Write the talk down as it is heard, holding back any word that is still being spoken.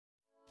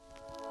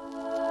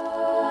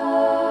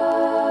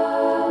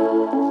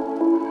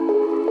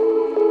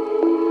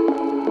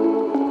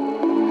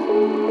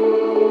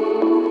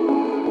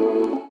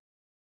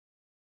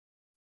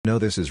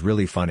this is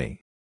really funny.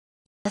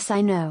 Yes,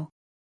 I know.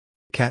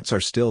 Cats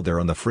are still there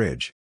on the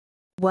fridge.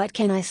 What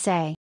can I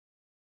say?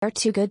 They're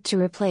too good to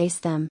replace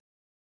them.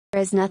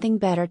 There is nothing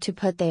better to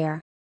put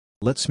there.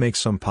 Let's make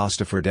some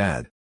pasta for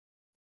Dad.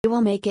 We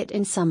will make it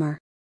in summer.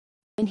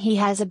 When he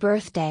has a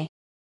birthday.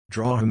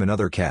 Draw him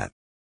another cat.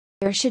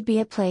 There should be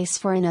a place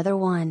for another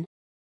one.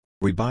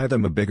 We buy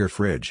them a bigger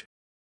fridge.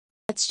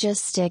 Let's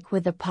just stick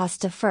with the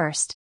pasta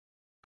first.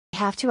 I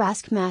have to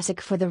ask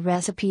Masik for the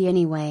recipe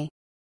anyway.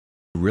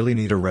 Really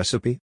need a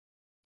recipe?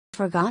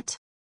 Forgot?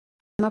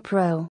 I'm a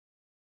pro.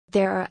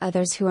 There are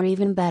others who are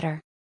even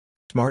better.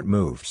 Smart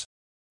moves.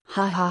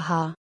 Ha ha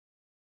ha.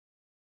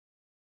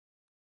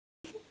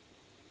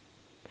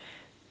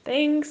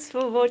 Thanks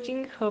for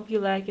watching, hope you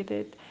liked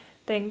it.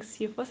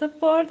 Thanks you for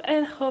support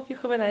and hope you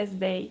have a nice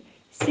day.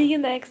 See you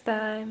next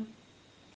time.